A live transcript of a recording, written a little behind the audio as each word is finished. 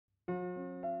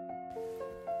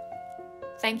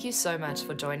Thank you so much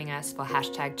for joining us for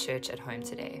 #Church at Home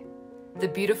today. The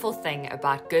beautiful thing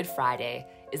about Good Friday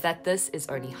is that this is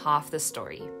only half the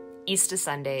story. Easter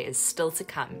Sunday is still to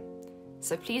come.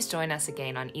 So please join us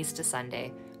again on Easter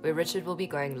Sunday, where Richard will be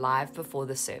going live before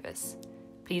the service.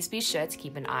 Please be sure to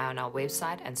keep an eye on our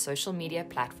website and social media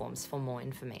platforms for more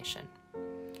information.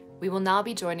 We will now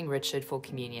be joining Richard for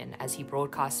communion as he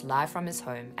broadcasts live from his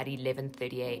home at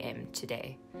 11:30 a.m.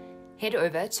 today. Head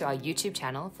over to our YouTube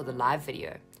channel for the live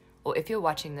video, or if you're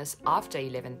watching this after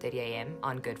 11:30 a.m.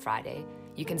 on Good Friday,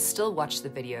 you can still watch the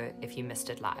video if you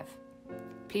missed it live.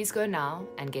 Please go now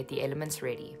and get the elements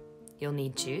ready. You'll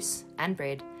need juice and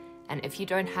bread, and if you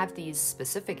don't have these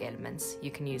specific elements,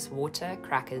 you can use water,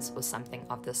 crackers, or something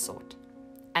of this sort.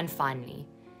 And finally,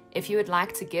 if you would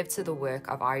like to give to the work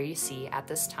of RUC at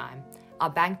this time,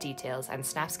 our bank details and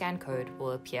SnapScan code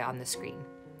will appear on the screen.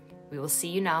 We will see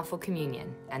you now for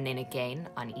communion and then again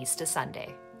on Easter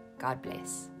Sunday. God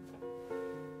bless.